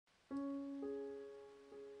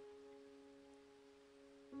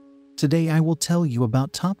Today I will tell you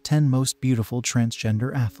about top 10 most beautiful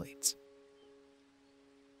transgender athletes.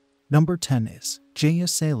 Number 10 is Jaya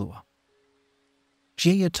Salua.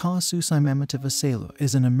 Jaya Taususimamativa Salua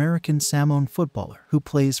is an American Samoan footballer who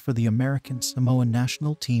plays for the American Samoa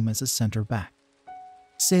national team as a center back.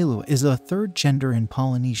 Salua is a third gender in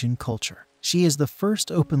Polynesian culture. She is the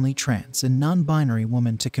first openly trans and non-binary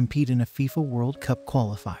woman to compete in a FIFA World Cup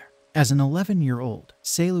qualifier. As an 11-year-old,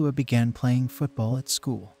 Salua began playing football at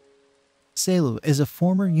school. Salua is a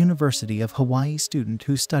former University of Hawaii student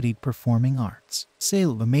who studied performing arts.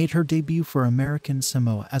 Salua made her debut for American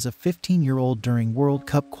Samoa as a 15-year-old during World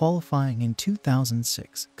Cup qualifying in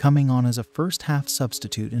 2006, coming on as a first-half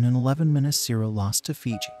substitute in an 11-minute 0 loss to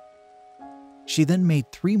Fiji. She then made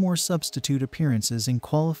 3 more substitute appearances in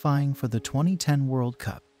qualifying for the 2010 World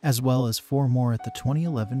Cup, as well as 4 more at the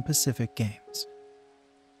 2011 Pacific Games.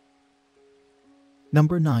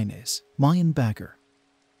 Number 9 is Mayan Bagger.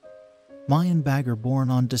 Mayan Bagger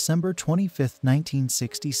born on December 25,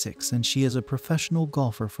 1966, and she is a professional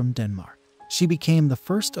golfer from Denmark. She became the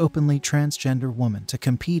first openly transgender woman to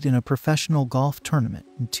compete in a professional golf tournament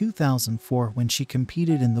in 2004 when she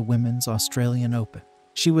competed in the Women's Australian Open.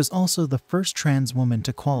 She was also the first trans woman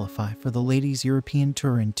to qualify for the Ladies European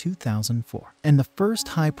Tour in 2004, and the first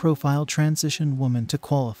high-profile transition woman to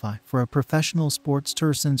qualify for a professional sports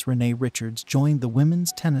tour since Renee Richards joined the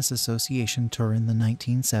Women's Tennis Association Tour in the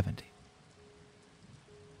 1970s.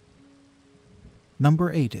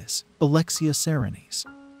 Number 8 is Alexia Serenys.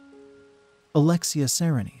 Alexia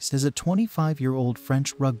Serenys is a 25-year-old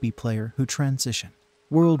French rugby player who transitioned.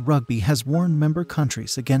 World Rugby has warned member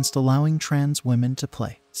countries against allowing trans women to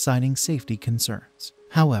play, citing safety concerns.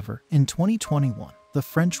 However, in 2021, the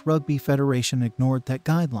French Rugby Federation ignored that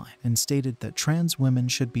guideline and stated that trans women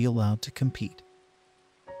should be allowed to compete.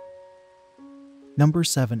 Number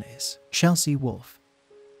 7 is Chelsea Wolfe.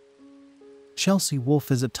 Chelsea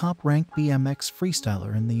Wolfe is a top-ranked BMX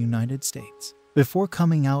freestyler in the United States. Before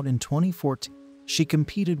coming out in 2014, she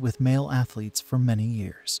competed with male athletes for many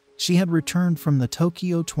years. She had returned from the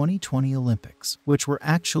Tokyo 2020 Olympics, which were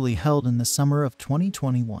actually held in the summer of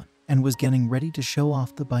 2021, and was getting ready to show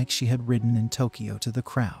off the bike she had ridden in Tokyo to the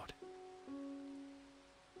crowd.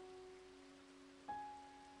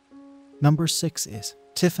 Number 6 is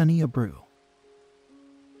Tiffany Abreu.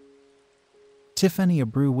 Tiffany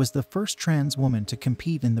Abreu was the first trans woman to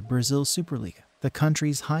compete in the Brazil Superliga, the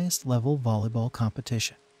country's highest-level volleyball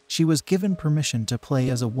competition. She was given permission to play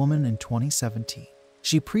as a woman in 2017.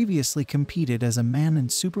 She previously competed as a man in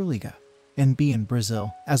Superliga and B in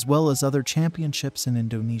Brazil, as well as other championships in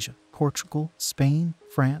Indonesia, Portugal, Spain,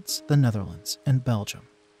 France, the Netherlands, and Belgium.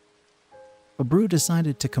 Abreu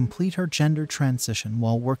decided to complete her gender transition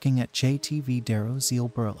while working at JTV Dero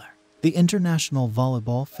Zielberler. The International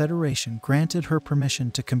Volleyball Federation granted her permission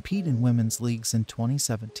to compete in women's leagues in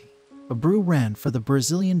 2017. Abreu ran for the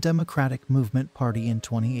Brazilian Democratic Movement Party in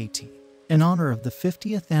 2018. In honor of the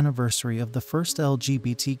 50th anniversary of the first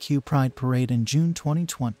LGBTQ Pride Parade in June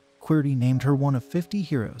 2020, Queerty named her one of 50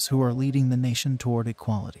 heroes who are leading the nation toward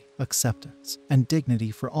equality, acceptance, and dignity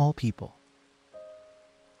for all people.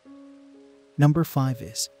 Number 5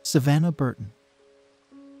 is Savannah Burton.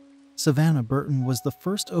 Savannah Burton was the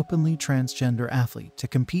first openly transgender athlete to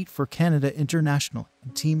compete for Canada International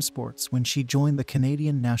in team sports when she joined the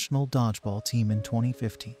Canadian national dodgeball team in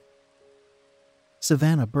 2015.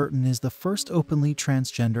 Savannah Burton is the first openly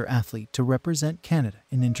transgender athlete to represent Canada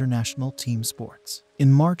in international team sports.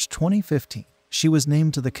 In March 2015, she was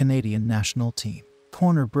named to the Canadian national team.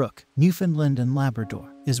 Corner Brook, Newfoundland and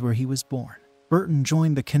Labrador, is where he was born. Burton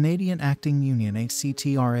joined the Canadian Acting Union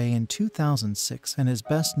ACTRA in 2006 and is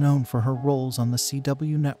best known for her roles on the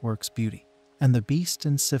CW networks Beauty and the Beast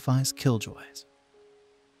and Sci-Fi's Killjoys.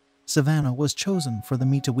 Savannah was chosen for the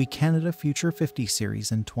Me to We Canada Future 50 series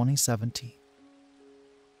in 2017.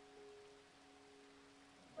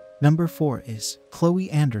 Number 4 is Chloe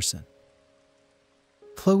Anderson.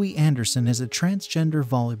 Chloe Anderson is a transgender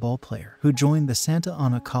volleyball player who joined the Santa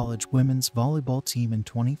Ana College women's volleyball team in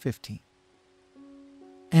 2015.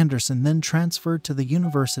 Anderson then transferred to the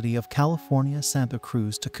University of California, Santa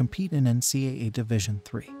Cruz to compete in NCAA Division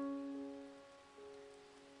III.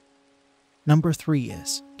 Number 3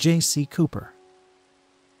 is J.C. Cooper.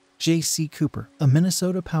 J.C. Cooper, a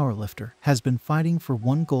Minnesota powerlifter, has been fighting for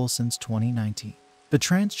one goal since 2019. The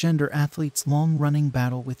transgender athlete's long-running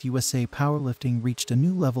battle with USA Powerlifting reached a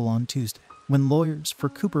new level on Tuesday, when lawyers for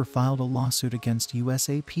Cooper filed a lawsuit against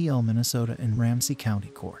USAPL Minnesota in Ramsey County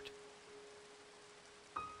Court.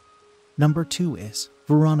 Number 2 is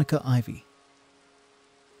Veronica Ivy.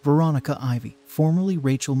 Veronica Ivy, formerly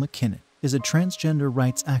Rachel McKinnon, is a transgender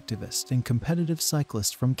rights activist and competitive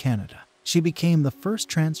cyclist from Canada. She became the first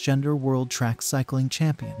transgender world track cycling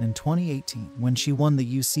champion in 2018 when she won the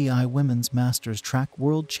UCI Women's Masters Track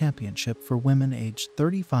World Championship for women aged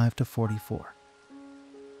 35 to 44.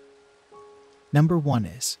 Number 1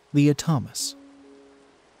 is Lea Thomas.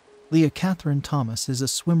 Lea Catherine Thomas is a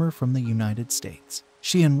swimmer from the United States.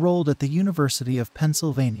 She enrolled at the University of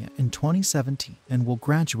Pennsylvania in 2017 and will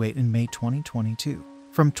graduate in May 2022.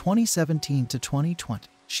 From 2017 to 2020,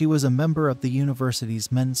 she was a member of the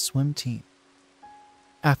university's men's swim team.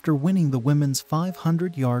 After winning the women's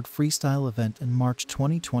 500-yard freestyle event in March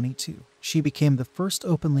 2022, she became the first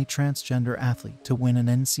openly transgender athlete to win an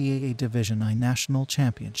NCAA Division I national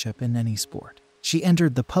championship in any sport. She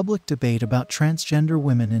entered the public debate about transgender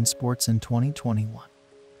women in sports in 2021.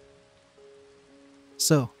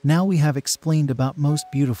 So, now we have explained about most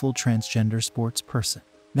beautiful transgender sports person.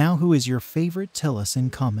 Now who is your favorite? Tell us in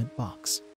comment box.